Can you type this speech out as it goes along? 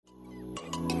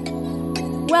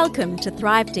Welcome to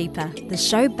Thrive Deeper, the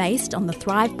show based on the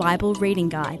Thrive Bible reading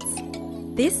guides.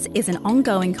 This is an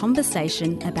ongoing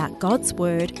conversation about God's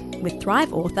Word with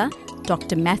Thrive author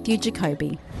Dr. Matthew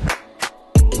Jacoby.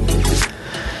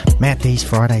 Matt, these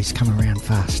Fridays come around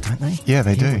fast, don't they? Yeah,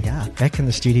 they do. We are back in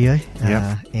the studio.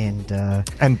 Yep.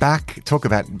 And back, talk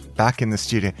about back in the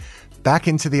studio, back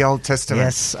into the Old Testament.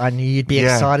 yes, I knew you'd be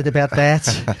excited about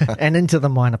that. And into the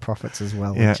minor prophets as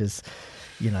well, Yeah. which is,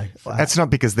 That's not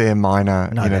because they're minor.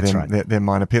 No, that's right. They're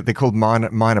minor people. They're called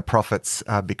minor prophets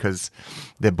because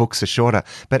their books are shorter.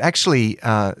 But actually,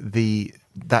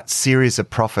 that series of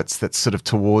prophets that's sort of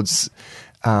towards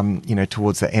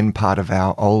the end part of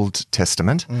our Old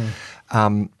Testament,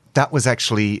 that was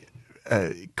actually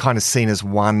kind of seen as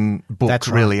one book. That's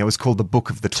right. Really. It was called the Book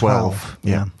of the 12.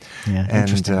 Yeah.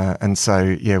 Interesting. And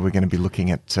so we're going to be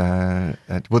looking at.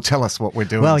 Well, tell us what we're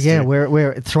doing. Well, yeah, Stu.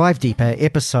 we're at Thrive Deeper,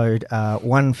 episode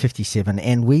 157,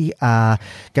 and we are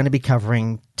going to be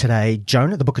covering today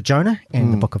Jonah, the book of Jonah,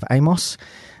 and the book of Amos.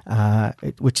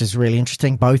 Which is really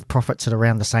interesting. Both prophets at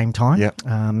around the same time. Yep.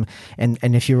 And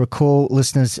if you recall,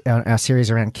 listeners, our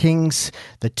series around kings,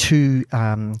 the two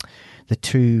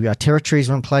territories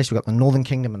are in place. We've got the northern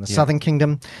kingdom and the southern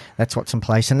kingdom. That's what's in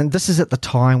place. And then this is at the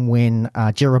time when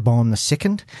Jeroboam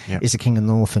II is a king in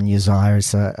the north and Uzziah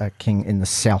is a king in the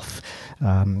south.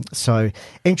 So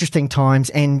interesting times.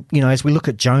 And, as we look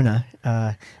at Jonah,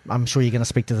 I'm sure you're going to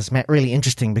speak to this, Matt, really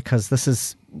interesting because this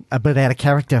is a bit out of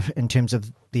character in terms of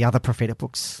the other prophetic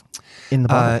books in the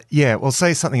Bible. We'll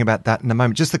say something about that in a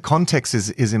moment. Just the context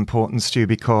is important, Stu,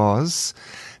 because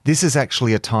this is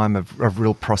actually a time of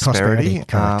real prosperity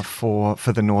for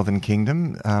the Northern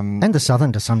Kingdom. And the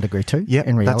Southern to some degree too,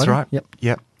 in reality. That's right.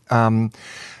 Yep.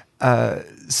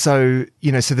 So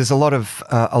there's a lot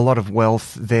of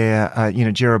wealth there.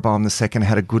 Jeroboam II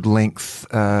had a good length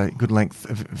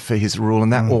for his rule,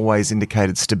 and that always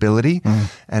indicated stability.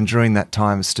 And during that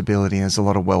time of stability, there's a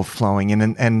lot of wealth flowing in,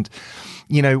 and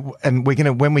we're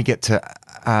gonna, when we get to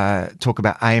talk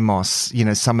about Amos,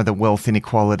 some of the wealth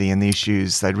inequality and the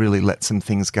issues, they'd really let some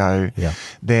things go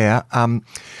there.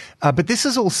 But this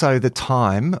is also the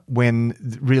time when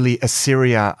really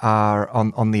Assyria are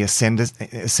on the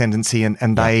ascendancy,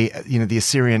 and they, the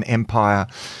Assyrian Empire,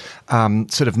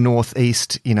 sort of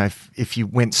northeast. If you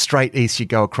went straight east, you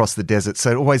go across the desert.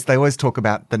 So they always talk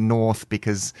about the north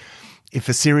because if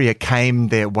Assyria came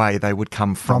their way, they would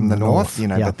come from the north,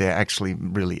 but they're actually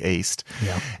really east.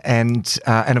 Yeah. And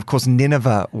of course,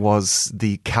 Nineveh was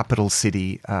the capital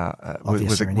city. It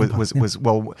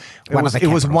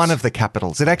was one of the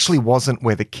capitals. It actually wasn't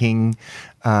where the king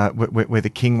where the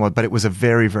king was, but it was a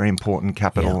very, very important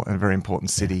capital and a very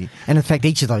important city. And in fact,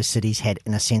 each of those cities had,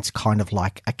 in a sense, kind of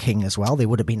like a king as well. There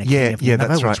would have been a king of Nineveh,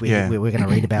 that's right. which we're going to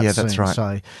read about soon. That's right.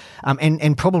 So,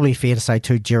 and probably fair to say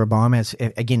too, Jeroboam, as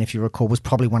again, if you recall, was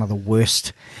probably one of the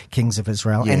worst kings of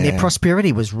Israel, and their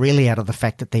prosperity was really out of the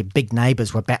fact that their big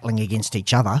neighbours were battling against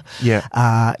each other.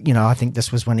 I think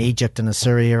this was when Egypt and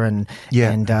Assyria and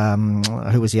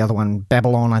who was the other one?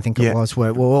 Babylon, I think it was,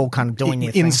 were all kind of doing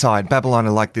their thing. Inside Babylon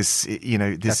are like this,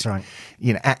 That's right.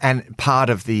 And part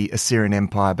of the Assyrian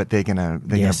Empire, but they're gonna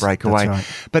break away.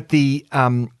 Right. But the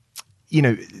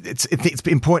it's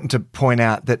important to point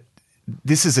out that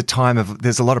this is a time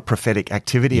there's a lot of prophetic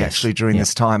activity actually during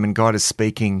this time, and God is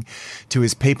speaking to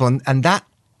his people, and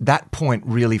that point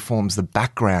really forms the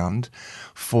background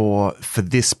for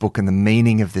this book and the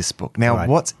meaning of this book. Now,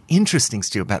 what's interesting,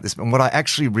 Stu, about this, and what I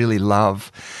actually really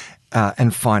love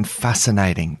and find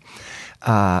fascinating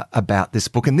about this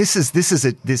book, and this is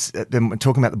we're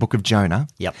talking about the book of Jonah.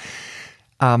 Yep.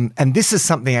 And this is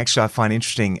something actually I find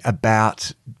interesting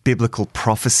about biblical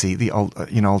prophecy, the Old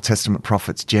Testament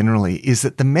prophets generally, is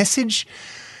that the message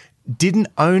didn't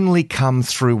only come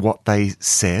through what they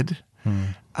said.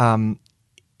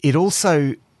 It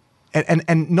also,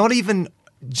 and not even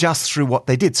just through what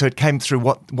they did. So it came through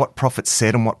what prophets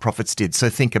said and what prophets did. So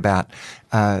think about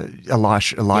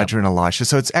Elijah and Elisha.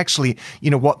 So it's actually,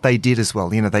 what they did as well.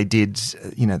 They did,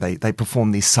 they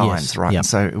performed these signs, right? And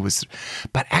so it was,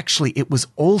 but actually it was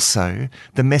also,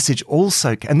 the message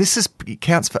also, and it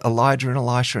counts for Elijah and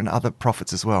Elisha and other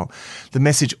prophets as well. The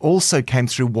message also came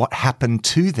through what happened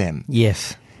to them.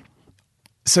 Yes.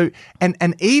 So,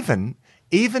 and even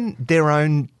their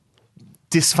own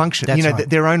dysfunction, That's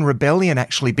their own rebellion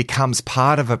actually becomes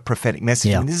part of a prophetic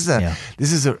message. And this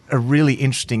is a really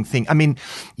interesting thing. I mean,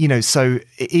 so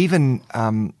even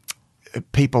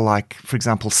people like, for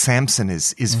example, Samson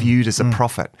is viewed as a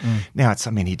prophet. Now,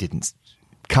 he didn't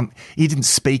he didn't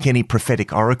speak any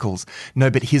prophetic oracles. No,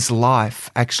 but his life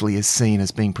actually is seen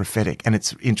as being prophetic. And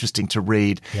it's interesting to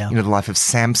read, the life of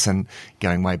Samson,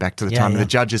 going way back to the time of the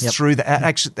Judges, through that.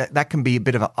 Actually, that can be a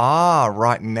bit of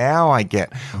right now I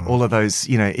get all of those,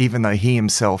 even though he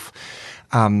himself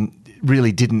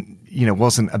really didn't,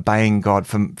 wasn't obeying God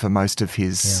for most of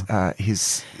his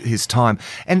time.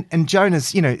 And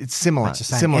Jonah's, it's similar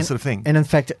sort of thing. And in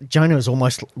fact, Jonah is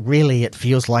almost really, it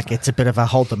feels like it's a bit of a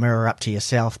hold the mirror up to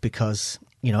yourself, because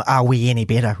are we any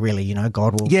better, really?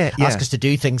 God will ask us to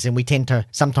do things, and we tend to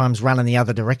sometimes run in the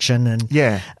other direction. And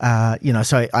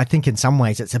so I think in some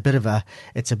ways it's a bit of a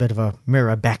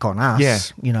mirror back on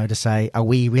us. To say, are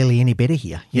we really any better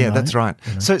here? That's right.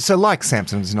 So like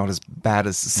Samson is not as bad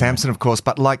as Samson, of course,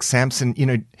 but like Samson,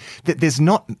 there's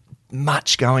not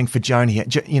much going for Jonah here.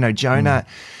 Jonah,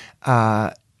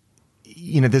 there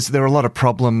are a lot of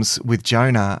problems with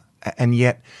Jonah, and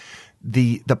yet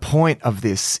the point of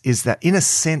this is that, in a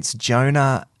sense,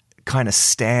 Jonah kind of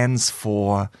stands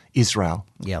for Israel.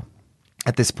 Yeah.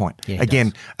 At this point,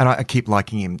 again, and I keep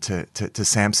likening him to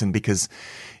Samson, because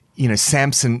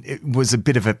Samson was a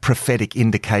bit of a prophetic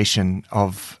indication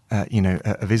of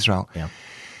of Israel. Yeah.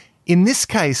 In this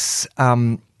case,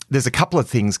 there's a couple of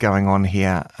things going on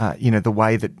here. The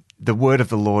way that the word of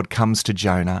the Lord comes to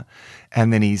Jonah,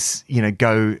 and then he's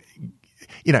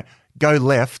go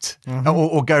left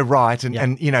or go right,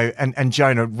 and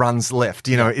Jonah runs left.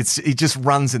 He just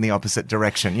runs in the opposite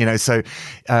direction. So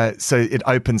it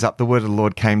opens up. The word of the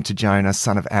Lord came to Jonah,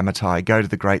 son of Amittai, go to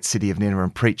the great city of Nineveh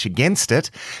and preach against it,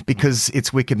 because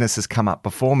its wickedness has come up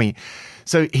before me.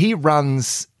 So he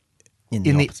runs in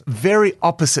the very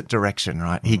opposite direction,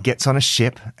 right? He gets on a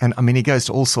ship, and he goes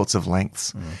to all sorts of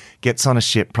lengths. Gets on a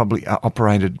ship, probably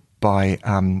operated by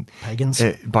pagans.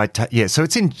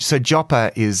 So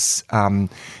Joppa is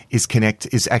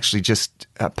actually just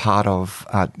part of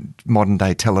modern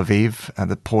day Tel Aviv.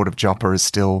 The port of Joppa is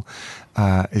still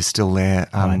there.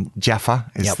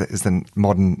 Jaffa is the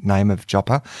modern name of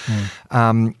Joppa,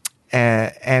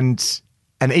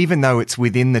 and even though it's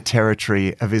within the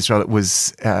territory of Israel, it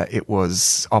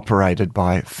was operated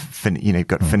by you've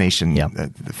got Phoenician.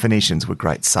 The Phoenicians were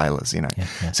great sailors,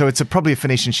 So it's probably a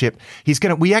Phoenician ship.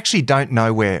 We actually don't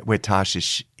know where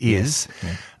Tarshish is.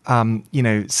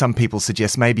 Some people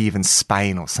suggest maybe even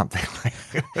Spain or something like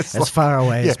as far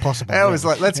away as possible. I was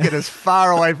like, let's get as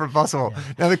far away from possible.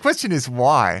 Now the question is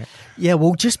why. Yeah,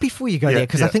 well, just before you go there,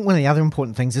 because I think one of the other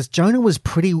important things is Jonah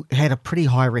had a pretty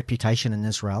high reputation in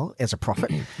Israel as a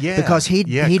prophet. Because he'd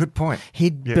good point.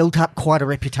 He'd built up quite a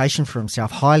reputation for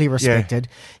himself, highly respected.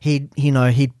 He'd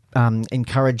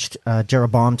encouraged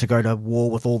Jeroboam to go to war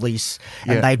with all these,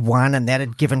 and they'd won, and that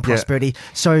had given prosperity.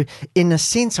 So in a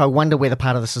sense, I wonder whether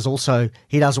part of this is also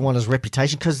he doesn't want his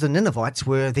reputation, because the Ninevites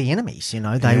were the enemies,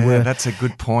 they were. That's a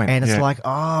good point. And it's like,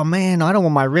 oh man, I don't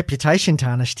want my reputation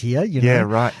tarnished here. Yeah,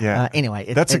 right. Yeah.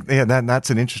 Anyway, that's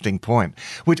an interesting point,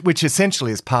 which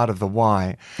essentially is part of the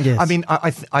why. Yes.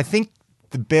 I think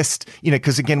the best,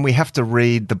 because again, we have to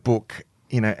read the book,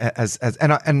 and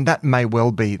that may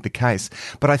well be the case.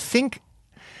 But I think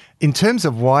in terms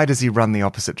of why does he run the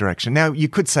opposite direction? Now, you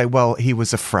could say, well, he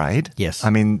was afraid. Yes.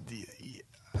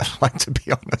 Like, to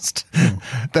be honest,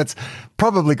 that's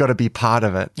probably got to be part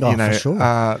of it. For sure.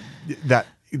 That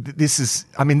this is,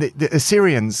 the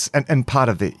Assyrians, and part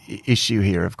of the issue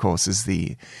here, of course, is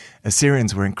the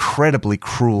Assyrians were incredibly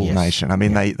cruel nation.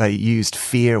 They used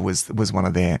fear was one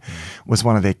of their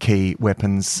key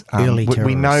weapons. Early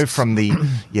we know from the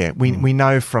we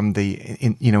know from the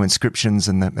inscriptions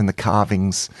and the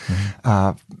carvings.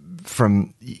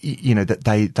 From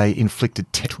that they inflicted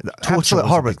absolute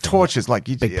horrible tortures,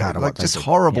 big part of just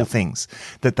horrible things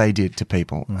that they did to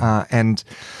people, and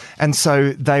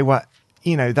so they were.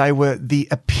 They were the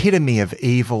epitome of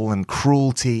evil and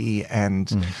cruelty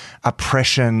and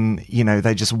oppression.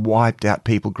 They just wiped out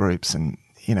people groups and,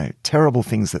 terrible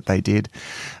things that they did.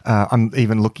 I'm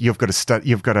even looking. You've got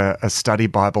a study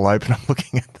Bible open. I'm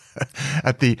looking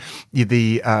at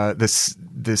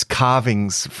this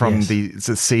carvings from the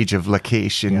siege of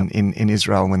Lachish in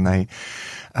Israel when they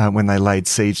laid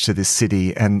siege to this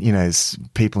city, and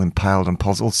people impaled and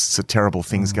all sorts of terrible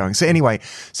things going. So anyway,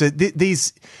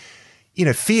 these.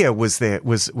 Fear was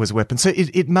weapon. So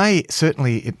it may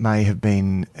have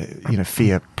been,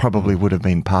 fear probably would have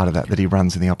been part of that he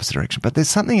runs in the opposite direction. But there's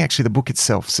something actually, the book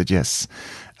itself suggests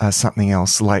something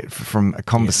else from a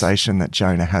conversation that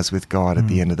Jonah has with God at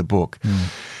the end of the book.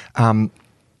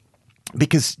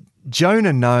 Because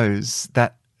Jonah knows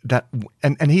that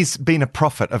and he's been a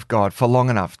prophet of God for long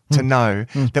enough to know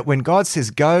that when God says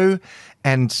go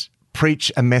and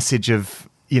preach a message of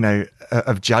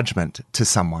judgment to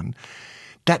someone,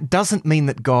 that doesn't mean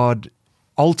that God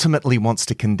ultimately wants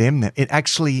to condemn them. It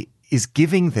actually is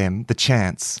giving them the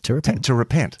chance To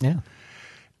repent. Yeah.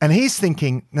 And he's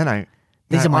thinking, no.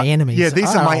 These are my enemies. Yeah,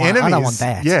 these are my enemies. I don't want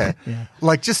that. Yeah. Yeah.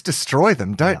 Like, just destroy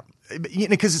them. Don't, you know,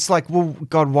 because it's like, well,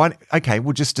 God, why? Okay,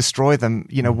 we'll just destroy them.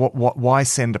 You know, why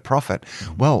send a prophet?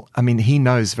 Well, I mean, he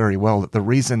knows very well that the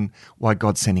reason why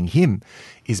God's sending him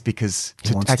is because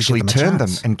to actually turn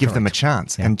them and give them a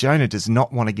chance. Yeah. And Jonah does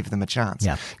not want to give them a chance.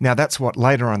 Yeah. Now, that's what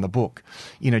later on in the book,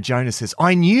 you know, Jonah says,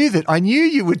 I knew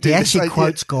you would do this. He actually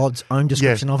quotes God's own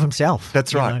description of himself.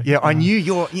 That's right. Yeah, I knew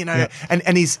you're, you know,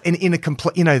 and he's in a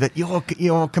complete, you know, that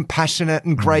you're compassionate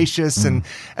and gracious and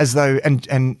as though,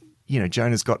 and you know,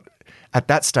 Jonah's got at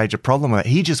that stage a problem with it.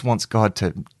 He just wants God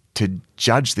to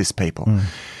judge this people.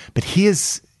 But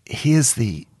here's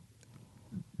the,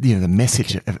 you know, the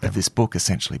message of this book,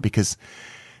 essentially, because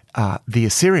the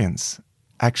Assyrians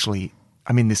actually,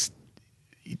 I mean, this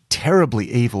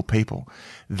terribly evil people,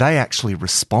 they actually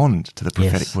respond to the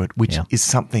prophetic word, which is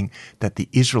something that the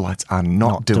Israelites are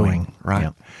not doing, right?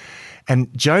 Yep.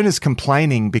 And Jonah's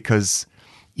complaining because,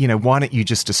 you know, why don't you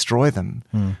just destroy them?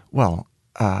 Well,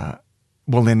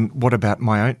 then what about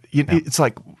my own? It's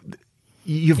like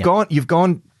you've gone,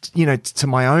 you know, to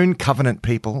my own covenant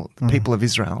people, the people of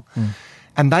Israel.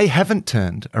 And they haven't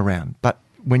turned around. But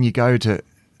when you go to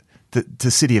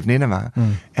the city of Nineveh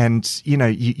and, you know,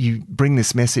 you bring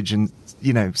this message and,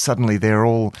 you know, suddenly they're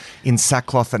all in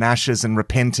sackcloth and ashes and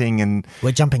repenting and...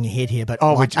 We're jumping ahead here, but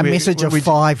a message of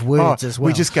 5 words as well.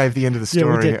 We just gave the end of the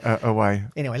story away.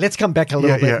 Anyway, let's come back a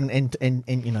little bit and,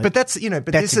 you know... But that's, you know,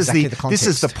 but this is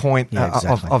the point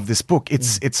of this book.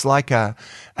 It's like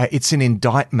it's an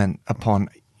indictment upon,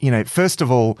 you know, first of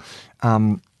all,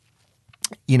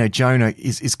 you know, Jonah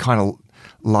is kind of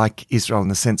like Israel in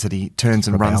the sense that he turns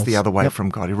and runs the other way from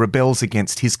God. He rebels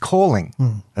against his calling,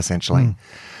 essentially.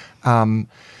 And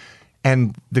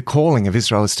the calling of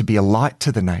Israel is to be a light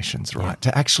to the nations, right?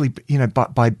 To actually, you know,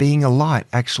 by being a light,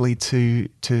 actually to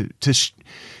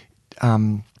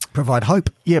provide hope.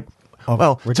 Yeah.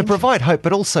 To provide hope,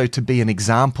 but also to be an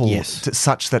example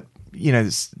such that, you know,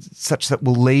 such that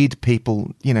will lead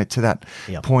people, you know, to that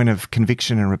point of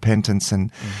conviction and repentance.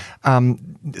 And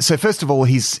so first of all,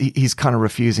 he's kind of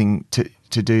refusing to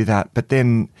do that. But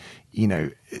then, you know,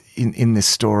 in this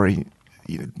story,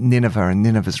 you know, Nineveh and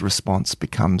Nineveh's response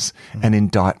becomes an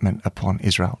indictment upon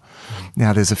Israel.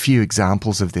 Now, there's a few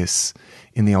examples of this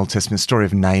in the Old Testament. Story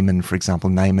of Naaman, for example,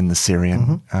 Naaman the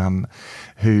Syrian,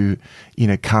 who, you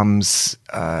know, comes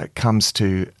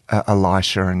to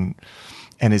Elisha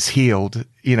and is healed,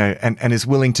 you know, and is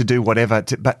willing to do whatever.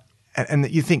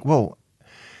 And you think, well,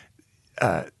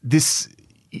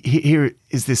 here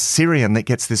is this Syrian that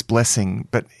gets this blessing,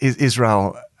 but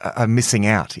Israel are missing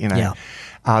out, you know. Yeah.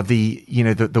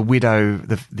 The widow,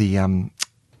 the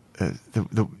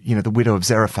widow of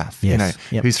Zarephath, you know,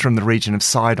 who's from the region of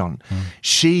Sidon.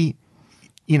 She,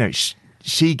 you know,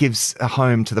 she gives a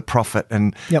home to the prophet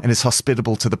and is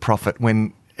hospitable to the prophet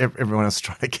when everyone else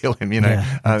trying to kill him, you know,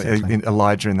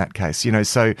 Elijah in that case, you know.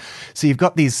 So you've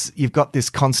got this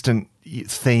constant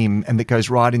theme, and that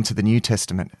goes right into the New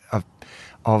Testament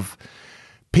of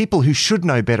people who should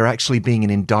know better actually being an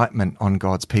indictment on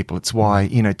God's people. It's why,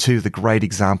 you know, two of the great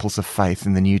examples of faith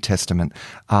in the New Testament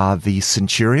are the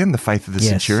centurion, the faith of the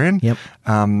centurion,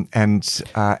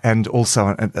 and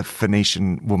also a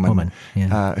Phoenician woman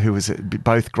who was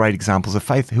both great examples of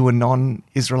faith who were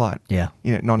non-Israelite, you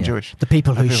know, non-Jewish. The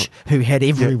people who had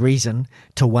every reason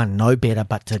to, one, know better,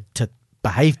 but to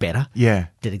behave better, did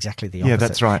exactly the opposite. Yeah,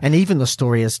 that's right. And even the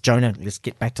story is Jonah, let's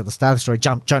get back to the start of the story,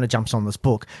 Jonah jumps on this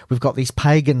book. We've got these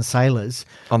pagan sailors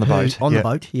on the boat,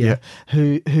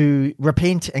 who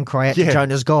repent and cry out to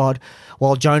Jonah's God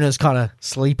while Jonah's kind of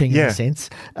sleeping in a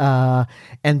sense.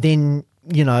 And then,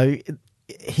 you know,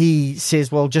 he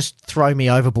says, well, just throw me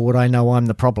overboard. I know I'm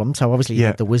the problem. So obviously he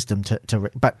had the wisdom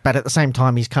but at the same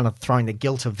time, he's kind of throwing the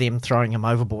guilt of them throwing him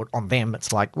overboard on them.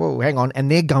 It's like, whoa, hang on. And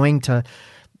they're going to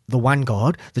the one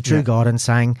God, the true God, and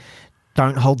saying,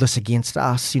 don't hold this against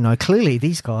us. You know, clearly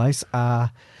these guys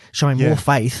are showing more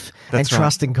faith and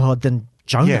trust in God than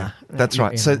Jonah. Yeah, that's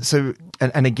right. So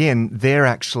again, they're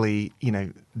actually, you know,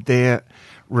 they're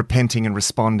repenting and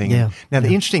responding. Yeah. Now,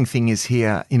 the interesting thing is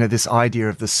here, you know, this idea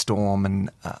of the storm and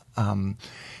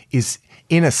is,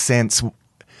 in a sense,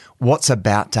 what's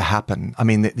about to happen. I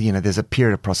mean, you know, there's a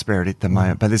period of prosperity at the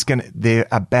moment, but they're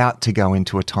about to go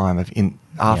into a time of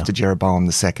after Jeroboam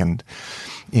II.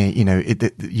 You know,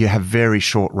 you have very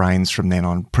short reigns from then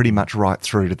on, pretty much right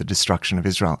through to the destruction of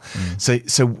Israel. So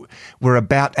we're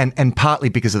about, and partly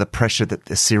because of the pressure that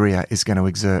Assyria is going to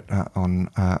exert on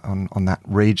that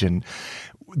region,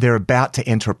 they're about to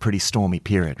enter a pretty stormy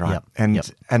period, right?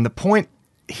 And the point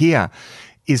here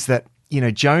is that,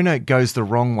 Jonah goes the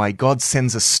wrong way. God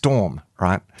sends a storm,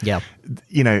 right? Yeah.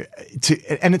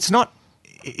 And it's not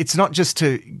just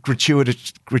to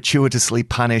gratuitously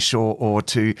punish or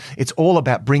to. It's all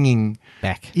about bringing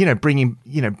back,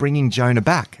 bringing Jonah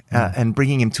back and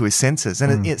bringing him to his senses.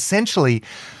 And essentially,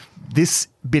 this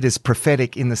bit is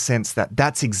prophetic in the sense that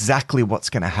that's exactly what's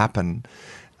going to happen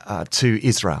to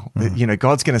Israel.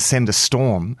 God's going to send a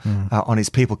storm on his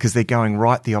people because they're going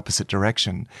right the opposite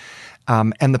direction.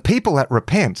 And the people that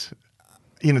repent,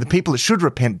 the people that should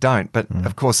repent don't. But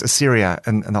of course, Assyria,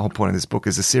 and the whole point of this book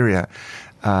is Assyria,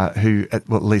 who, at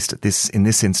least in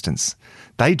this instance,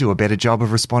 they do a better job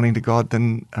of responding to God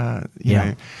than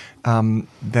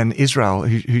than Israel,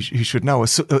 who should know,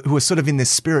 who are sort of in this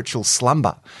spiritual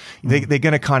slumber. They're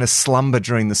going to kind of slumber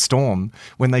during the storm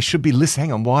when they should be listening.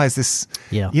 Hang on, why is this?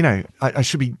 I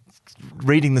should be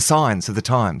reading the signs of the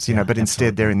times, but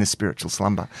instead they're in this spiritual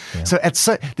slumber. Yeah.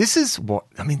 So this is what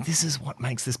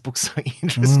makes this book so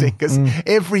interesting, because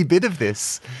every bit of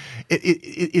this it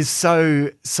is so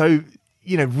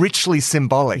richly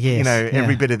symbolic.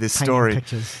 Every bit of this story,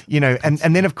 pictures.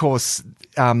 And then of course,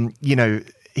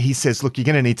 he says, "Look, you're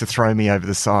going to need to throw me over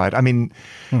the side." I mean,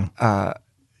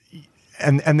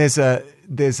 and there's a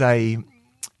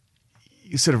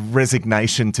sort of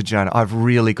resignation to Jonah. I've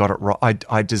really got it wrong.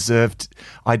 I deserve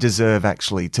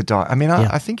actually to die. I mean,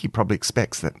 I think he probably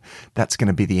expects that's going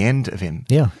to be the end of him.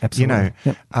 Yeah, absolutely.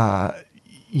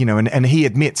 And he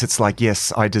admits it's like,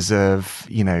 yes, I deserve.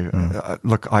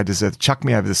 Look, I deserve. Chuck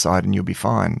me over the side, and you'll be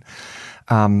fine.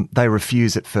 They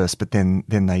refuse at first, but then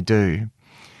they do.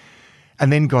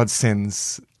 And then God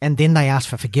sends... And then they ask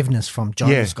for forgiveness from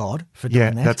Jonah's God for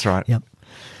doing that. Yeah, that's right. Yep.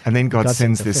 And then God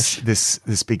sends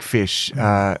this big fish,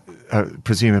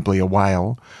 presumably a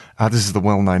whale. This is the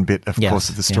well-known bit, of course,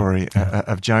 of the story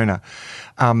of Jonah.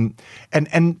 And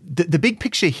the big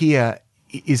picture here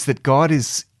is that God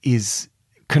is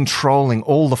controlling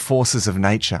all the forces of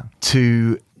nature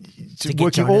to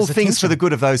working all things for the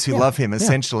good of those who love him,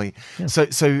 essentially. Yeah. So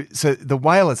the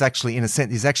whale is actually, in a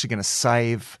sense, is actually going to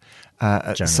save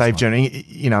Jonah.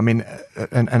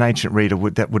 An ancient reader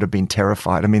would have been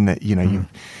terrified. I mean,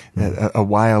 a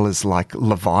whale is like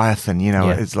Leviathan.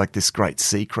 It's like this great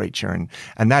sea creature,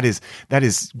 and that is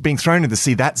being thrown into the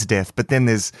sea. That's death. But then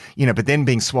there's but then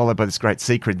being swallowed by this great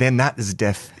sea creature. Then that is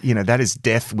death. That is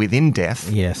death within death.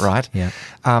 Yes. Right. Yeah.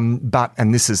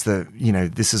 And this is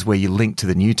this is where you link to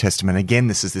the New Testament again.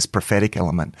 This is this prophetic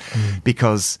element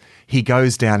because he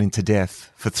goes down into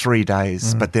death for 3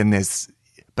 days,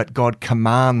 but God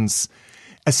commands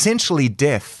essentially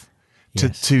death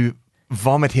to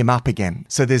vomit him up again.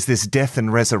 So there's this death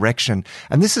and resurrection.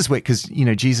 And this is where, because,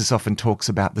 Jesus often talks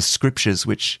about the scriptures,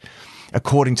 which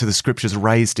according to the scriptures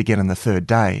raised again on the third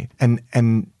day. And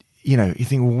you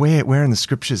think, well, where in the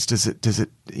scriptures does it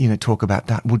talk about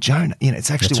that? Well, Jonah,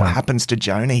 it's actually what happens to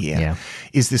Jonah here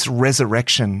is this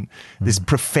resurrection, this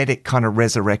prophetic kind of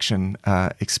resurrection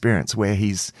experience where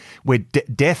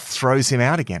death throws him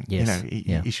out again. Yes.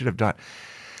 He should have died.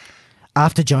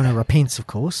 After Jonah repents, of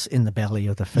course, in the belly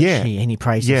of the fish, he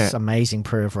prays this amazing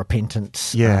prayer of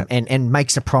repentance, and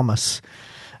makes a promise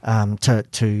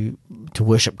to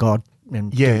worship God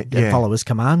and follow his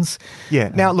commands. Yeah.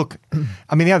 Now, look,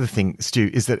 I mean, the other thing, Stu,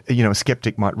 is that a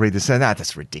skeptic might read this and say,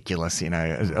 that's ridiculous.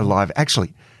 Alive.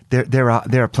 Actually, there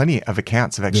are plenty of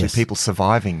accounts of actually people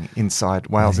surviving inside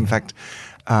whales. In fact,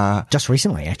 just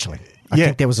recently, actually. I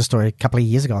think there was a story a couple of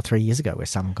years ago, 3 years ago, where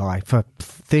some guy for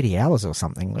 30 hours or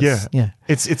something.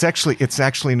 It's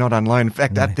actually not unknown. In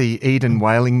fact, at the Eden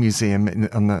Whaling Museum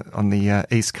on the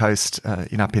East Coast,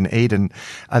 up in Eden,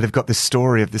 they've got this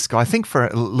story of this guy. I think for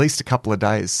at least a couple of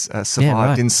days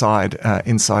survived inside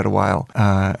a whale,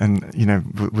 and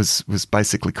was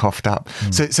basically coughed up.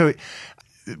 So.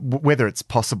 Whether it's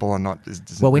possible or not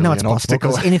we know it's possible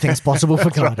because anything's possible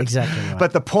for God. Right. Exactly right.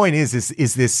 But the point is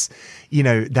this,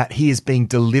 that he is being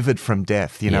delivered from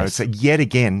death. So yet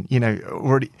again,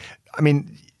 already. I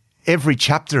mean, every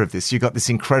chapter of this, you got this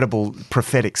incredible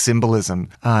prophetic symbolism.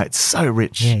 It's so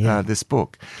rich. This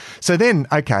book. So then,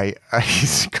 okay,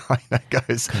 he kind of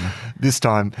goes. This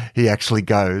time, he actually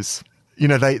goes.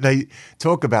 They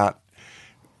talk about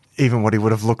even what he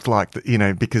would have looked like,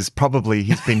 because probably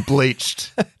he's been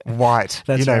bleached white,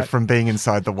 from being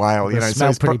inside the whale. It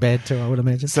smells pretty bad too, I would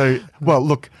imagine. So, well,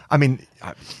 look, I mean,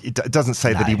 it doesn't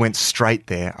say that he went straight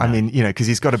there. No. I mean, because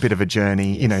he's got a bit of a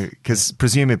journey, because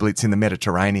presumably it's in the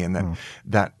Mediterranean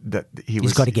that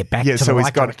he's got to get back to the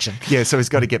right direction. So he's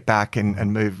got to get back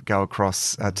and go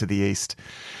across to the east.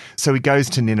 so he goes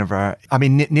to Nineveh. I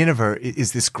mean, Nineveh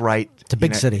is this great... It's a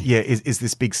big city. Yeah, is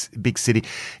this big city.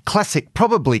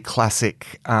 Probably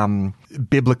classic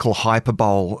biblical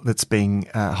hyperbole that's being...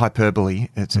 hyperbole,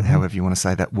 it's however you want to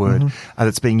say that word,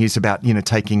 that's being used about,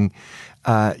 taking,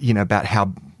 about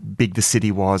how big the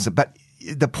city was. But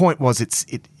the point was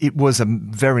it was a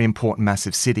very important,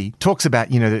 massive city. Talks about,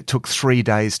 that it took 3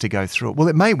 days to go through it. Well,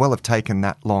 it may well have taken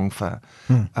that long for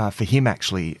him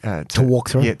actually to walk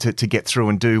through. Yeah, to get through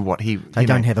and do what he... They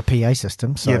don't have a PA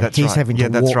system, so that's he's right. having to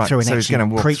walk through and so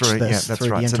actually preach this that's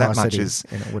through right. the So entire that much city. is...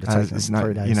 And it would have taken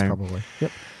 3 days probably.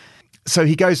 Yep. So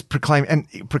he goes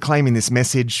proclaiming this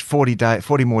message,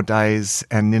 40 more days,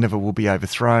 and Nineveh will be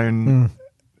overthrown.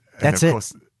 That's it.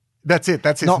 Course, that's it.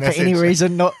 That's his not message. for any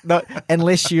reason, not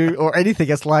unless you or anything.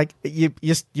 It's like you're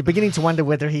beginning to wonder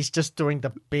whether he's just doing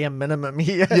the bare minimum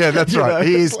here. Yeah, that's right.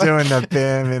 He is doing the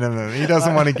bare minimum. He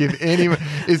doesn't want to give any.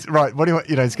 Is right. What do you want?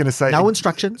 He's going to say no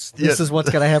instructions. This is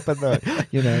what's going to happen, though.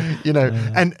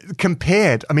 And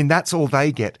compared, I mean, that's all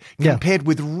they get compared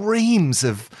with reams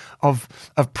of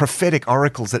prophetic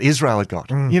oracles that Israel had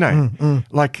got.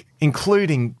 Like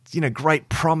including great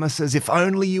promises. If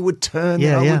only you would turn,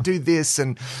 I would do this,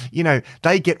 and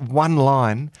they get one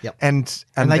line, and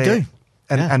they do,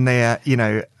 and they're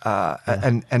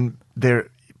and they're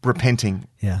repenting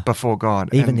before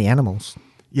God. Even the animals.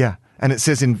 Yeah, and it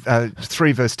says in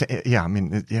 3 verse 10. Yeah, I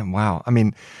mean, wow. I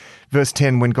mean, verse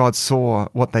 10, when God saw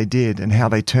what they did and how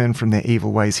they turned from their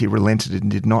evil ways, he relented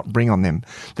and did not bring on them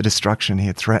the destruction he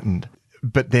had threatened.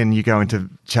 But then you go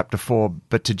into chapter 4,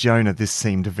 but to Jonah this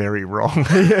seemed very wrong.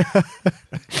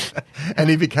 And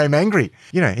he became angry.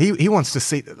 He wants to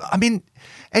see, I mean,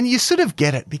 and you sort of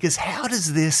get it, because how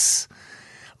does this,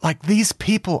 like, these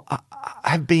people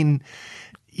have been,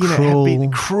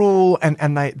 cruel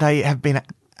and they have been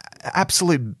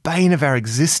absolute bane of our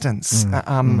existence.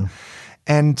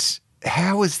 And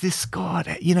how is this,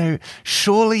 God?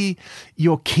 Surely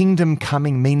your kingdom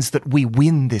coming means that we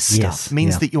win this stuff,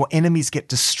 means that your enemies get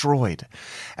destroyed.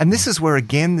 And this is where,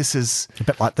 again, this is... a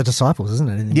bit like the disciples, isn't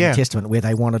it, in the New Testament, where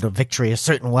they wanted a victory a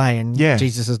certain way, and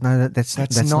Jesus says, no, that's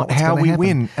not how we happen.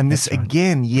 win. And this,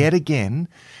 yet again,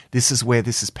 this is where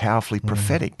this is powerfully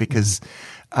prophetic, because...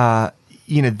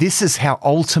 this is how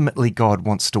ultimately God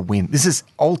wants to win. This is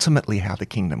ultimately how the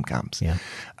kingdom comes.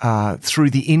 Through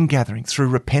the ingathering, through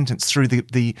repentance, through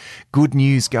the good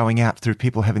news going out, through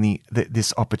people having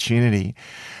this opportunity.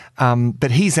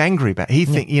 But he's angry about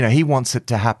it. He wants it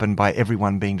to happen by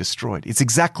everyone being destroyed. It's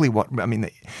exactly what, I mean,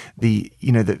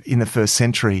 in the first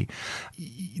century,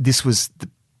 this was the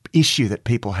issue that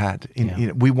people had.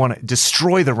 We want to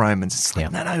destroy the Romans. It's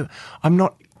like, no, I'm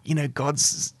not,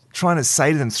 God's trying to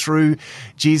say to them through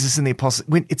Jesus and the apostles,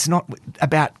 when it's not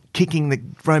about kicking the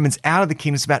Romans out of the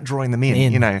kingdom, it's about drawing them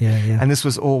in. And this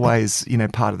was always,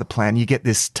 part of the plan. You get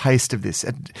this taste of this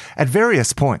at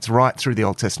various points right through the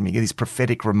Old Testament. You get these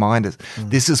prophetic reminders.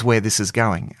 This is where this is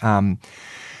going. And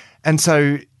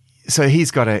so he's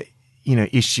got a,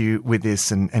 issue with this,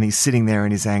 and he's sitting there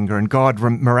in his anger, and God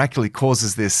miraculously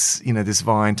causes this, this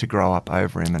vine to grow up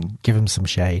over him and give him some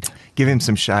shade.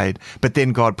 But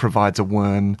then God provides a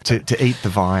worm to eat the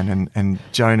vine, and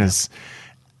Jonah's,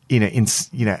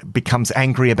 becomes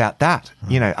angry about that,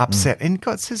 upset. And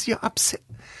God says, you're upset.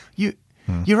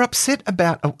 You're upset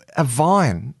about a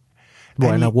vine.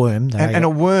 Well, and a worm. And a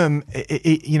worm,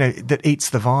 that eats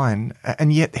the vine.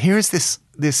 And yet here is this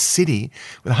city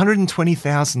with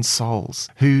 120,000 souls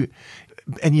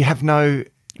and you have no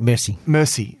mercy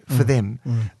for them.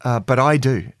 But I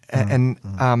do.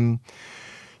 But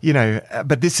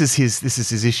this is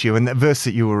his issue. And the verse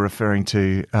that you were referring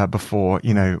to before,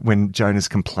 when Jonah's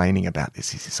complaining about this,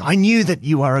 he says, I knew that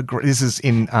you are this is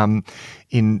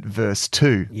in verse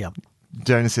 2. Yeah.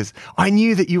 Jonah says, I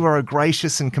knew that you are a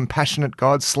gracious and compassionate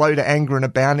God, slow to anger and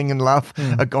abounding in love,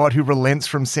 a God who relents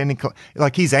from sending...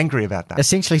 Like, he's angry about that.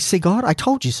 Essentially, see, God, I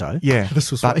told you so. Yeah. This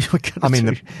was what you were going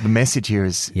to do. The message here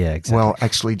is, exactly. Well,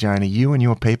 actually, Jonah, you and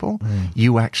your people,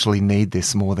 you actually need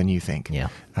this more than you think. Yeah.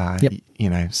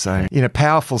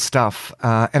 Powerful stuff.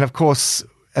 And of course...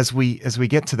 As we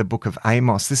get to the book of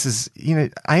Amos, this is,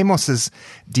 Amos is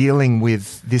dealing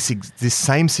with this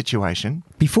same situation.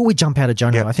 Before we jump out of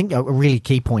Jonah, I think a really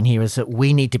key point here is that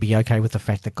we need to be okay with the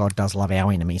fact that God does love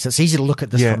our enemies. It's easy to look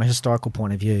at this from a historical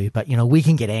point of view, but we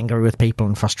can get angry with people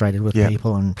and frustrated with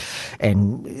people and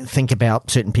think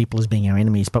about certain people as being our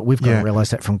enemies. But we've got to realize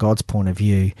that from God's point of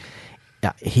view,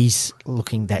 he's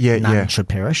looking that none should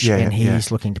perish, and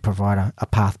he's looking to provide a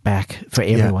path back for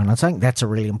everyone. I think that's a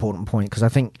really important point, because I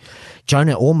think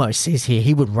Jonah almost says here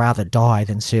he would rather die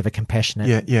than serve a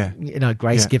compassionate,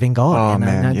 grace-giving God.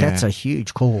 That's a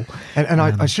huge call. And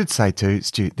I should say too,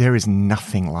 Stu, there is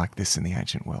nothing like this in the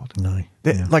ancient world. No.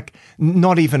 Like,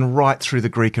 not even right through the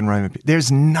Greek and Roman.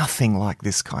 There's nothing like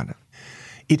this kind of.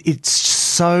 It's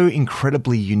so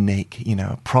incredibly unique,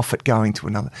 a prophet going to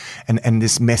another, and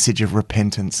this message of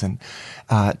repentance, and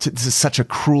to such a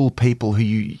cruel people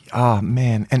who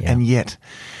and yet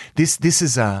this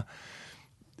is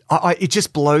it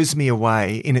just blows me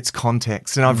away in its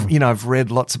context. And I've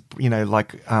read lots of,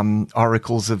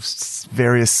 oracles of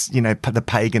various, the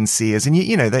pagan seers, and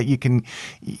that you can,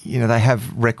 they have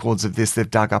records of this.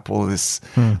 They've dug up all of this,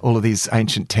 all of these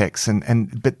ancient texts,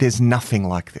 but there's nothing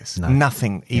like this,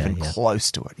 nothing even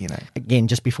close to it, Again,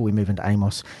 just before we move into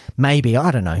Amos, maybe,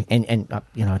 I don't know. And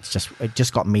it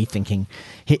just got me thinking,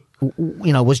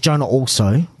 was Jonah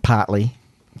also partly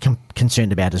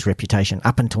concerned about his reputation?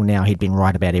 Up until now, he'd been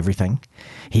right about everything.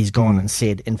 He's gone and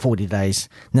said in 40 days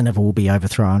Nineveh will be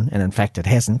overthrown, and in fact it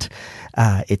hasn't.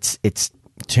 It's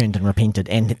turned and repented,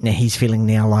 and he's feeling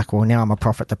now like, well, now I'm a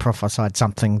prophet that prophesied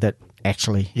something that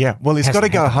actually he's got to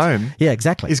go home.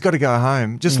 Exactly. He's got to go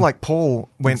home, just like Paul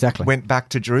went back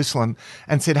to Jerusalem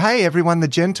and said, hey, everyone, the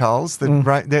Gentiles,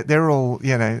 they're all,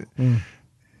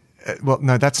 well,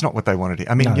 no, that's not what they wanted.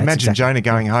 I mean, you imagine Jonah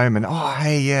going home and,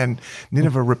 and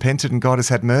Nineveh repented and God has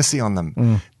had mercy on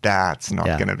them. That's not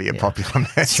going to be a popular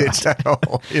message at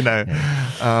all,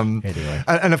 Anyway.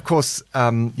 And of course,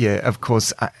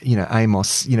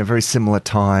 Amos, very similar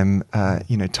time,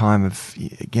 time of,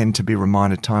 again, to be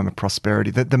reminded, time of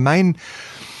prosperity. The main,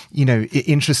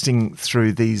 interesting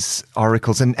through these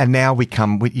oracles, and now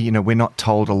we're not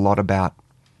told a lot about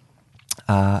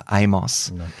Amos.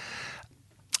 No.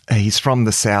 He's from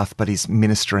the south, but he's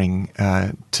ministering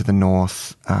to the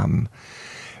north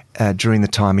during the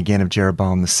time again of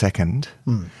Jeroboam II.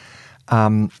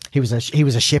 He was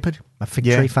a shepherd, a fig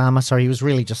tree farmer. So he was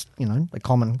really just a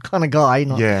common kind of guy,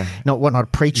 not a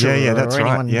preacher or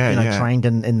anyone trained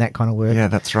in that kind of work. Yeah,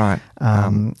 that's right.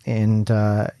 And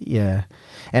of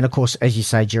course, as you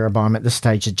say, Jeroboam at this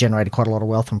stage had generated quite a lot of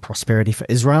wealth and prosperity for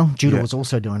Israel. Judah was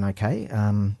also doing okay,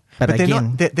 but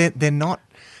again,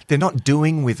 they're not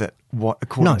doing with it what,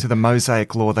 according to the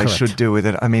Mosaic law, they should do with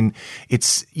it. I mean,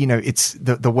 it's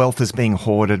the wealth is being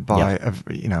hoarded by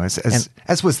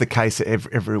as was the case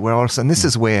everywhere else. And this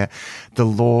is where the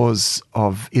laws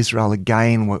of Israel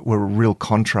again were a real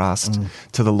contrast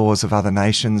to the laws of other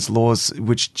nations, laws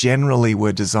which generally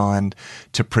were designed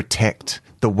to protect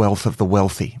the wealth of the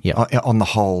wealthy on the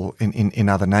whole in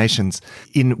other nations.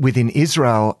 Within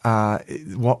Israel,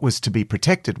 what was to be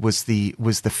protected was the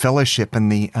fellowship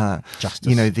and the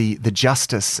justice. The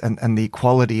justice and the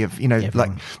equality of like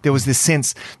there was this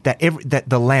sense that that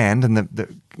the land and the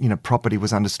property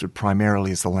was understood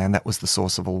primarily as the land. That was the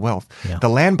source of all wealth. Yeah. The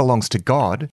land belongs to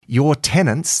God. Your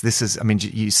tenants,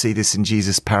 you see this in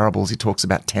Jesus' parables. He talks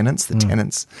about tenants, the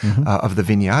tenants of the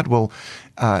vineyard. Well,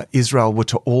 Israel were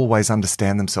to always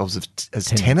understand themselves as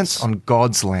tenants on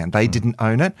God's land. They didn't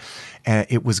own it.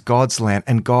 It was God's land,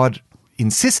 and God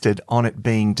insisted on it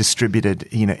being distributed,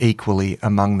 equally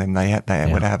among them. They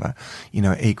would have a,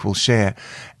 equal share,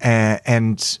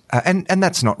 and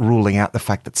that's not ruling out the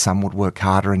fact that some would work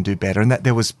harder and do better, and that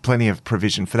there was plenty of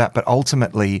provision for that. But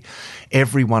ultimately,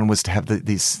 everyone was to have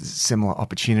these similar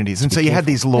opportunities, and so you had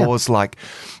these laws like,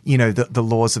 the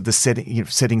laws of the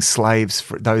setting slaves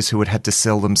for those who had to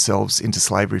sell themselves into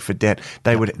slavery for debt.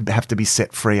 They would have to be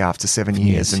set free after 7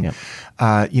 years, and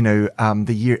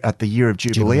the year of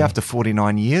Jubilee. After 49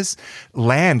 years,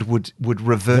 land would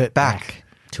revert back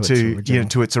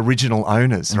to its original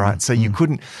owners, right? So you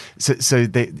couldn't,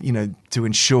 to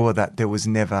ensure that there was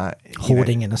never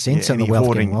hoarding in a sense, and the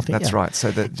wealth getting wealthy. That's right.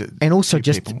 So that, and also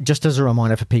just as a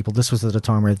reminder for people, this was at a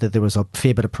time where there was a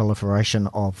fair bit of proliferation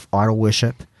of idol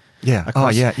worship. Yeah.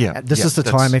 This is the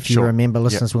time, if you remember,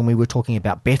 listeners, when we were talking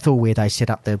about Bethel, where they set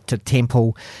up the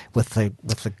temple with the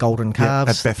golden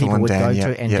calves. At Bethel people and would Dan, go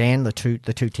to, and Dan, the two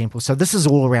temples. So this is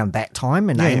all around that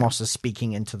time, and Amos is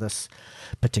speaking into this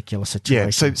particular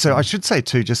situation. Yeah. So I should say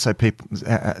too, just so people,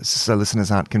 so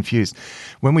listeners aren't confused,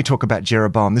 when we talk about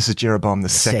Jeroboam, this is Jeroboam the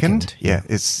second. Yeah,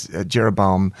 it's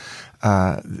Jeroboam.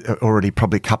 Already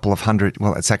probably a couple of hundred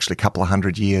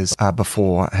years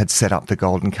before, had set up the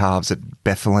golden calves at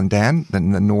Bethel and Dan,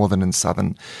 in the northern and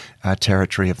southern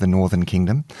territory of the northern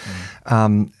kingdom.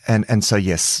 And so,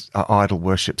 yes, idol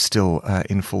worship still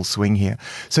in full swing here.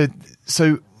 So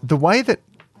the way that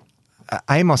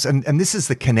Amos, and this is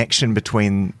the connection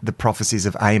between the prophecies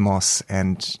of Amos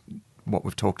and what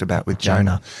we've talked about with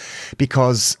Jonah.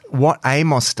 Because what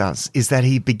Amos does is that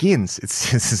he begins.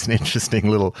 This is an interesting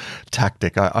little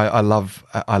tactic. I love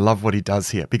what he does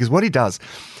here, because what he does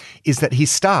is that he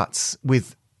starts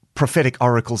with prophetic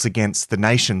oracles against the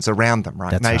nations around them,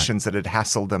 right? Nations that had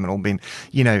hassled them and all been,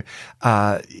 he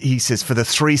says, for the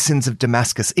 3 sins of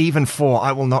Damascus, even 4,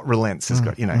 I will not relent, says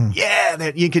God.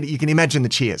 You can imagine the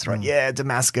cheers, right? Yeah,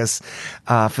 Damascus,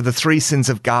 for the 3 sins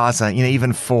of Gaza,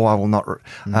 even 4, I will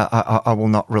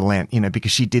not relent,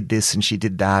 because she did this and she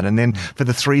did that. And then for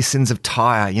the 3 sins of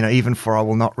Tyre, even 4, I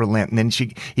will not relent. And then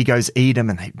he goes Edom,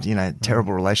 and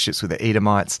terrible relationships with the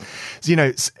Edomites. So,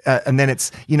 and then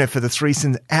it's, for the 3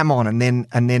 sins Ammon, and then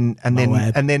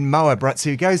Moab, right?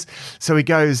 So he goes,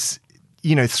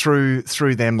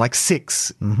 through them like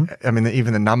 6. I mean,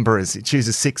 even the number is, it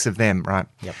chooses 6 of them, right?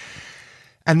 Yep.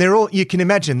 And they're all, you can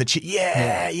imagine that,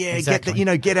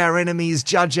 exactly. Get our enemies,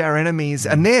 judge our enemies.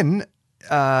 And then,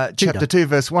 chapter 2,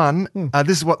 verse 1,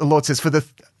 this is what the Lord says for the,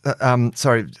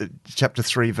 chapter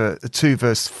 2,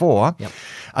 verse 4. Yep.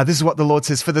 This is what the Lord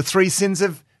says for the 3 sins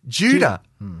of Judah,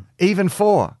 even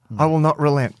 4, I will not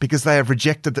relent, because they have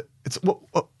rejected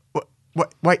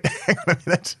wait, hang on a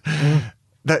minute.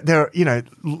 There are,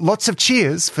 lots of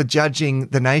cheers for judging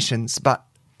the nations, but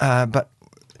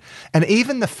and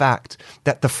even the fact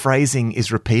that the phrasing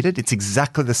is repeated, it's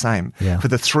exactly the same for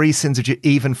the 3 sins of Judah,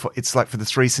 even 4. It's like for the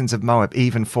 3 sins of Moab,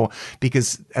 even 4,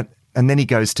 because. And then he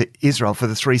goes to Israel, for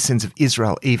the 3 sins of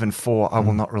Israel, even 4, I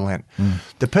will not relent.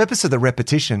 The purpose of the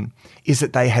repetition is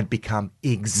that they had become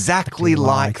exactly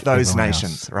like those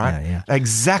nations, right? Yeah.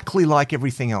 Exactly like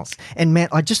everything else. And Matt,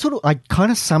 I just thought I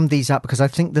kind of summed these up, because I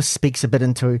think this speaks a bit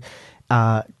into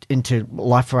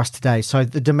life for us today. So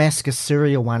the Damascus,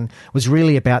 Syria one was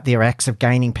really about their acts of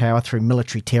gaining power through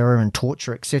military terror and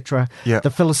torture, etc. Yep. The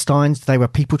Philistines, they were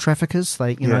people traffickers.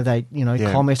 They,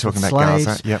 commerce with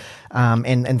slaves. Yep.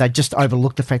 And they just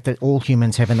overlooked the fact that all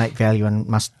humans have innate value and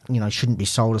shouldn't be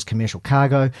sold as commercial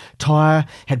cargo. Tyre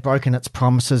had broken its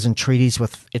promises and treaties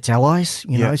with its allies,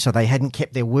 so they hadn't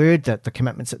kept their word, that the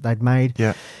commitments that they'd made.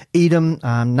 Yep. Edom,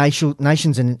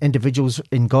 nations and individuals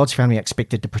in God's family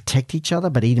expected to protect each other,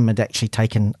 but Edom had actually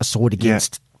taken a sword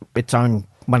against its own,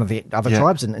 one of the other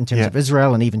tribes in terms of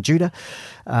Israel and even Judah.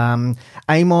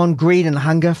 Ammon, greed and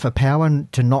hunger for power,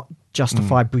 and to not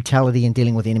justify brutality in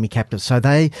dealing with enemy captives. So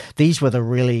these were the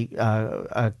really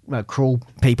cruel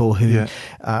people who,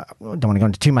 I don't want to go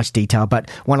into too much detail, but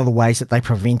one of the ways that they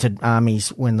prevented armies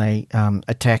when they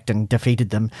attacked and defeated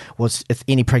them was, if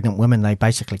any pregnant women, they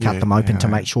basically cut them open to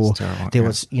make sure there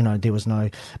was no.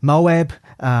 Moab,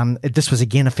 this was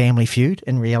again a family feud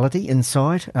in reality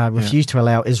inside, refused to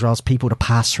allow Israel's people to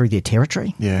pass through their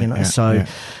territory.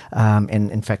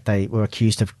 And in fact they were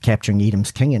accused of capturing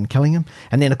Edom's king and killing him.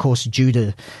 And then of course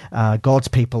Judah, God's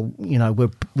people, were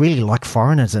really like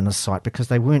foreigners in his sight, because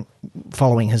they weren't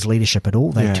following his leadership at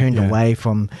all. They turned away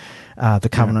from the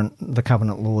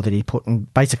covenant law that he put,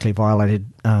 and basically violated,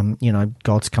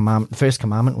 God's commandment, the first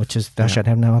commandment, which is thou shalt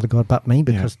have no other God but me,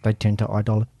 because they turned to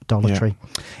idolatry.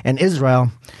 And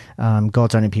Israel,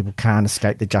 God's only people, can't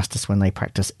escape the justice when they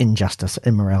practice injustice,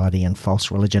 immorality, and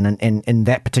false religion. And in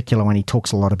that particular one, he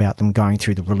talks a lot about them going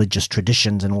through the religious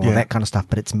traditions and all of that kind of stuff,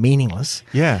 but it's meaningless.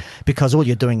 Yeah. Because all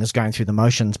you're doing is going through the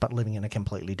motions, but living in a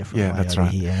completely different way over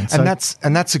here. And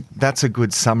that's a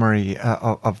good summary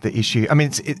of the issue. I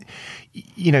mean,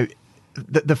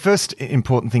 the first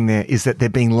important thing there is that they're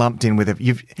being lumped in with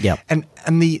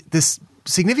and the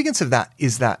significance of that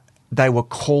is that they were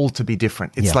called to be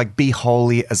different. It's like, be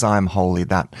holy as I am holy,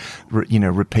 that,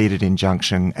 repeated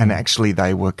injunction. And actually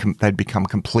they'd become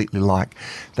completely like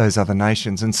those other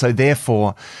nations. And so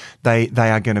therefore they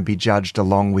are going to be judged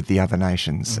along with the other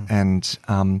nations.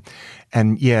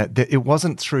 It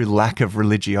wasn't through lack of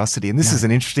religiosity. And this is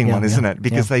an interesting one, isn't it?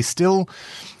 Because they still,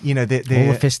 they're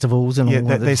all the festivals and all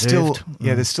they're still,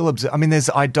 they're still, I mean, there's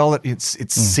idolatry, it's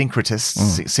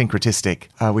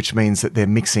syncretistic, which means that they're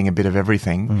mixing a bit of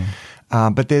everything.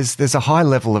 But there's a high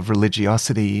level of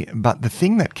religiosity. But the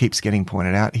thing that keeps getting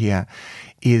pointed out here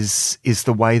is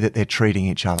the way that they're treating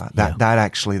each other.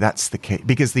 That's the key,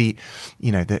 because the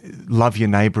love your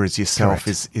neighbor as yourself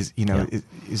is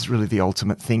really the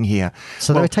ultimate thing here.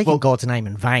 So they were taking God's name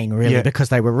in vain, really, because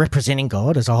they were representing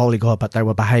God as a holy God, but they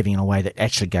were behaving in a way that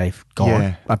actually gave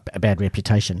God a bad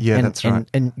reputation. That's right.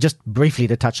 And just briefly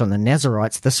to touch on the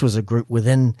Nazarites, this was a group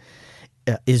within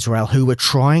Israel who were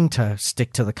trying to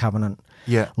stick to the covenant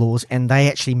laws, and they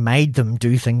actually made them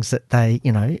do things that they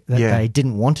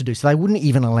didn't want to do. So they wouldn't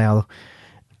even allow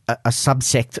a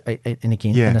subsect, and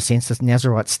again, in a sense, the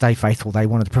Nazarites stay faithful. They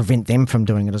wanted to prevent them from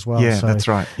doing it as well. Yeah, so, that's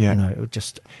right. Yeah, it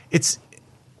just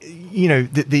you know,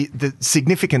 the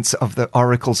significance of the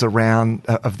oracles around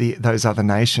those other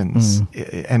nations,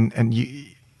 and you,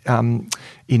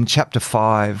 in chapter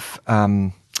 5,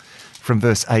 from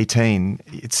verse 18,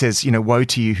 it says, you know, woe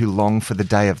to you who long for the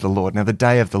day of the Lord. Now, the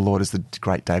day of the Lord is the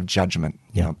great day of judgment,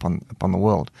 you know, upon the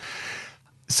world.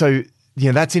 So, you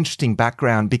know, that's interesting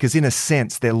background, because in a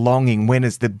sense they're longing. When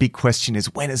is the big question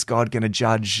is, when is God going to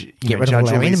judge? Get rid of all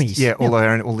our enemies.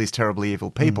 All these terribly evil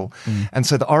people. And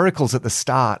so the oracles at the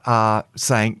start are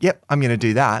saying, "Yep, I'm going to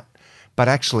do that," but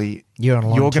actually you're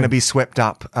going to be swept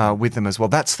up with them as well.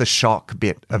 That's the shock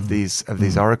bit of these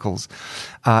oracles,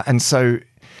 and so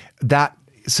that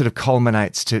sort of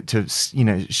culminates to you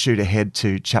know, shoot ahead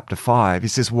to chapter 5. He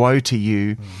says, "Woe to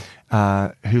you."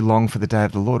 Who long for the day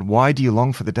of the Lord. Why do you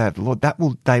long for the day of the Lord?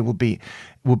 Day will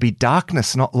be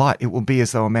darkness, not light. It will be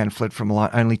as though a man fled from a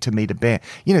light only to meet a bear.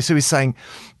 You know, so he's saying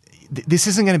this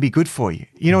isn't going to be good for you.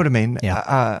 You know what I mean?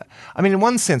 Yeah. I mean, in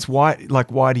one sense, why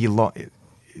do you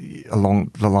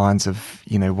along the lines of,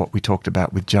 you know, what we talked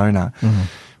about with Jonah?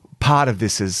 Part of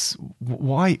this is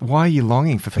why are you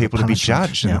longing for people to be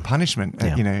judged and the punishment,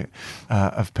 you know,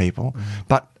 of people,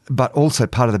 But also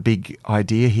part of the big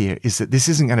idea here is that this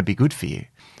isn't going to be good for you.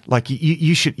 Like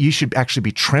you should actually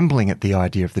be trembling at the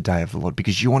idea of the day of the Lord,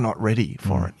 because you're not ready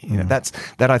for it. You know, that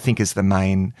I think is the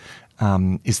main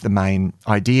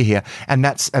idea here, and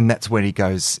that's where he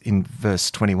goes in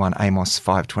verse 21, Amos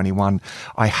 5:21.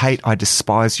 I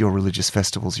despise your religious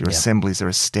festivals. Your assemblies are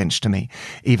a stench to me.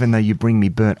 Even though you bring me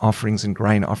burnt offerings and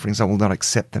grain offerings, I will not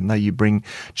accept them. Though you bring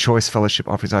choice fellowship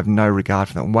offerings, I have no regard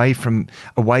for them.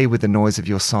 Away with the noise of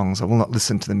your songs. I will not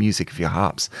listen to the music of your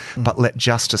harps. But let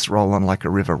justice roll on like a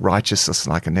river, righteousness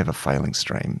like a never failing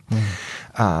stream.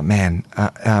 Now,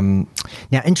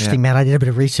 interesting, Matt, I did a bit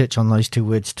of research on those two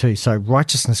words too. So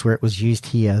righteousness, where it was used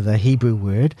here, the Hebrew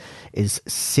word is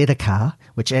tzedakah,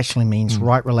 which actually means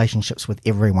right relationships with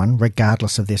everyone,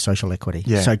 regardless of their social equity.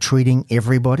 Yeah. So treating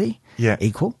everybody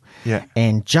equal. Yeah.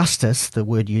 And justice, the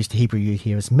word used, the Hebrew used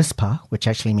here is mispah, which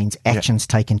actually means actions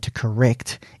taken to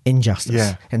correct injustice.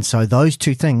 Yeah. And so those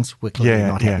two things were clearly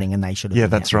not happening, and they should have been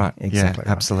that's happening. right. Exactly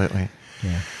right. Absolutely.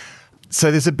 Yeah. So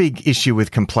there's a big issue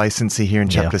with complacency here in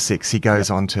chapter 6. He goes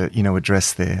on to, you know,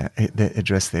 address their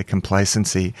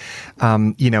complacency,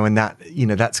 you know, and that, you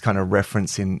know, that's kind of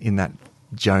reference in that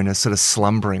Jonah sort of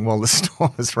slumbering while the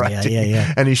storm is raging,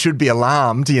 and he should be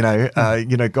alarmed. You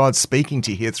know, God's speaking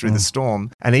to you here through the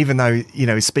storm, and even though, you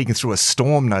know, he's speaking through a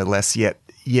storm, no less, yet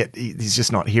he's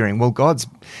just not hearing. Well, God's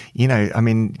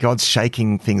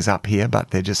shaking things up here,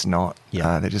 but they're just not.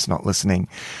 They're just not listening.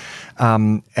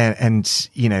 And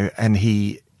you know, and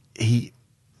he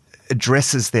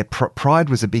addresses their pride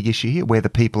was a big issue here, where the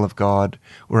people of God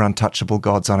were untouchable.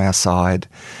 God's on our side.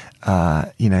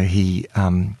 You know, he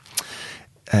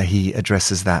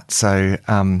addresses that. So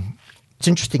it's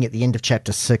interesting at the end of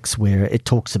chapter 6 where it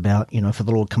talks about, you know, for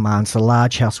the Lord commands, the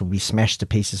large house will be smashed to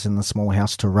pieces and the small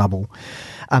house to rubble.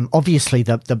 Obviously,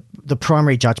 the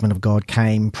primary judgment of God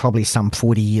came probably some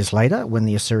 40 years later when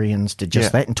the Assyrians did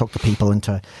just that and took the people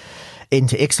into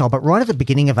exile. But right at the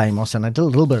beginning of Amos, and I did a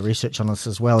little bit of research on this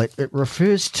as well, it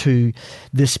refers to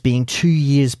this being 2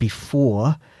 years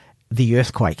before the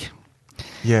earthquake.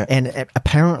 Yeah. And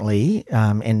apparently,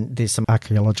 and there's some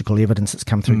archaeological evidence that's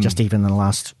come through just even in the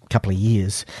last couple of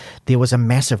years, there was a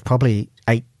massive, probably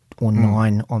 8 or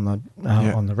 9 on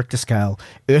the Richter scale,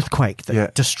 earthquake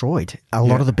that destroyed a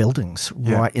lot of the buildings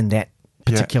right in that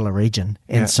particular region.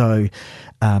 And so,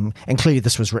 and clearly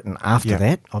this was written after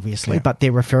that, obviously, but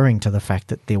they're referring to the fact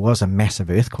that there was a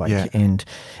massive earthquake. And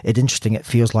it's interesting, it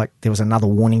feels like there was another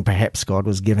warning perhaps God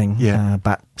was giving,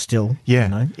 but still, you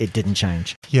know, it didn't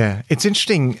change. Yeah, it's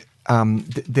interesting.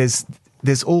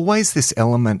 There's always this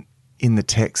element in the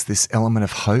text, this element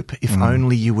of hope, if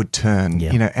only you would turn,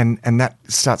 you know, and that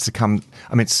starts to come,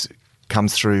 I mean, it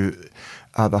comes through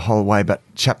the whole way. But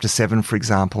chapter 7, for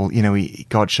example, you know,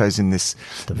 God shows in this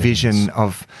vision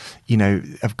of, you know,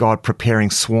 of God preparing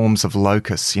swarms of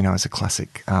locusts, you know, as a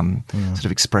classic sort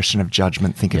of expression of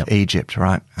judgment. Think of Egypt,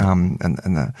 right? And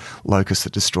the locusts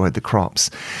that destroyed the crops.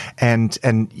 And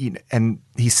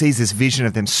he sees this vision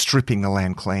of them stripping the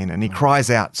land clean, and he cries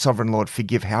out, "Sovereign Lord,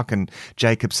 forgive. How can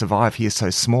Jacob survive? He is so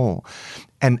small."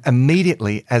 And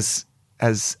immediately as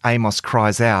Amos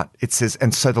cries out, it says,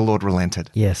 "And so the Lord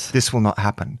relented." Yes. This will not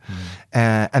happen.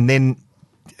 And then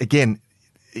again,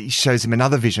 he shows him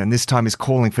another vision. This time he's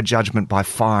calling for judgment by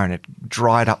fire, and it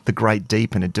dried up the great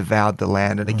deep and it devoured the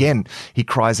land. And again, he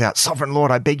cries out, "Sovereign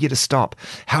Lord, I beg you to stop.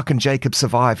 How can Jacob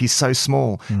survive? He's so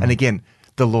small." And again,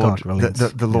 the Lord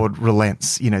Lord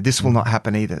relents. You know, this will not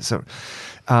happen either. So,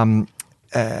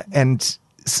 and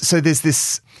so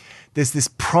there's there's this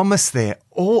promise there.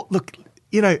 Or look,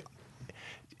 you know,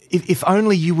 if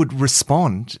only you would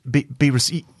respond, be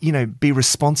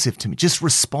responsive to me. Just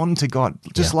respond to God,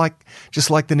 just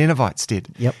like the Ninevites did.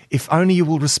 Yep. If only you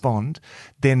will respond,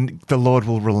 then the Lord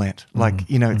will relent. Like,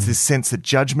 you know, it's this sense that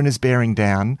judgment is bearing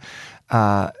down.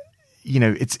 You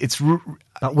know,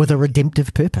 but with a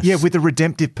redemptive purpose. Yeah, with a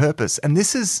redemptive purpose. And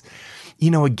this is, you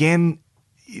know, again,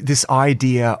 this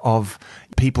idea of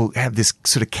people have this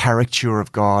sort of caricature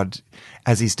of God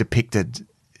as he's depicted.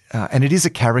 And it is a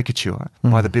caricature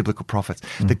by the biblical prophets,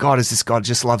 that God is this God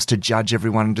just loves to judge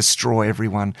everyone and destroy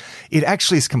everyone. It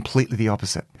actually is completely the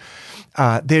opposite.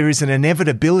 There is an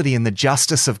inevitability in the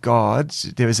justice of God.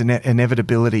 There is an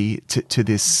inevitability to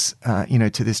this,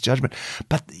 to this judgment.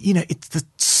 But, you know, it's the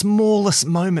smallest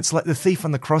moments, like the thief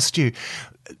on the cross to you.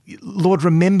 Lord,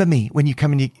 remember me when you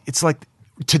come and it's like,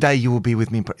 today you will be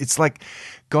with me. It's like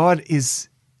God is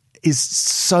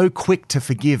so quick to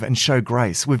forgive and show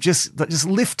grace. We've just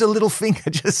lift a little finger,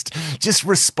 just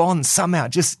respond somehow,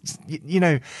 just, you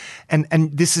know, and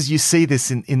this is, you see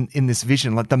this in this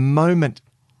vision, like the moment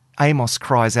Amos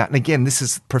cries out, and again, this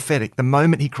is prophetic, the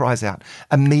moment he cries out,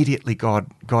 immediately God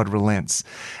relents.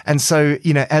 And so,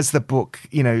 you know, as the book,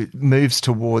 you know, moves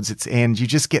towards its end, you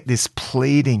just get this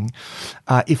pleading,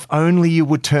 if only you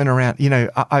would turn around, you know,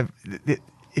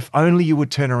 if only you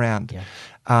would turn around,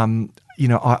 you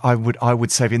know, I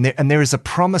would save you. And there is a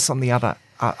promise on the other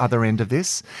end of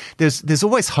this. There's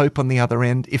always hope on the other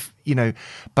end, if, you know,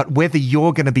 but whether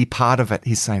you're going to be part of it,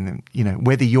 he's saying that, you know,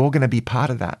 whether you're going to be part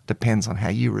of that depends on how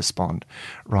you respond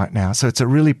right now. So it's a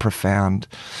really profound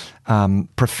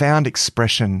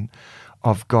expression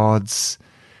of God's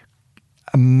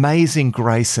amazing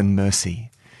grace and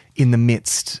mercy in the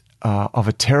midst of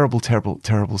a terrible, terrible,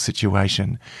 terrible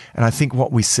situation. And I think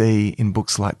what we see in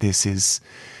books like this is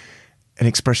an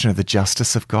expression of the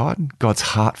justice of God, God's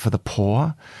heart for the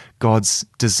poor, God's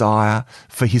desire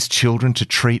for his children to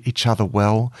treat each other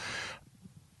well,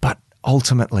 but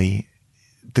ultimately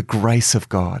the grace of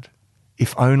God.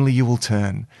 If only you will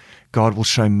turn, God will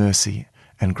show mercy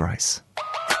and grace.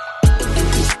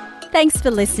 Thanks for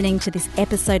listening to this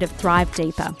episode of Thrive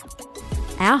Deeper.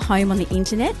 Our home on the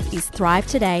internet is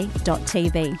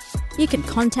thrivetoday.tv. You can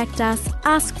contact us,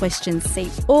 ask questions,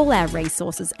 see all our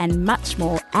resources and much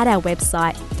more at our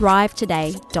website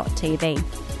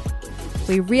thrivetoday.tv.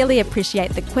 We really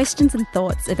appreciate the questions and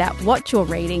thoughts about what you're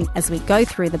reading as we go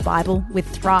through the Bible with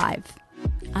Thrive.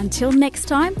 Until next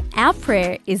time, our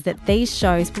prayer is that these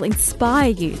shows will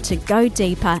inspire you to go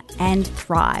deeper and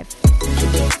thrive.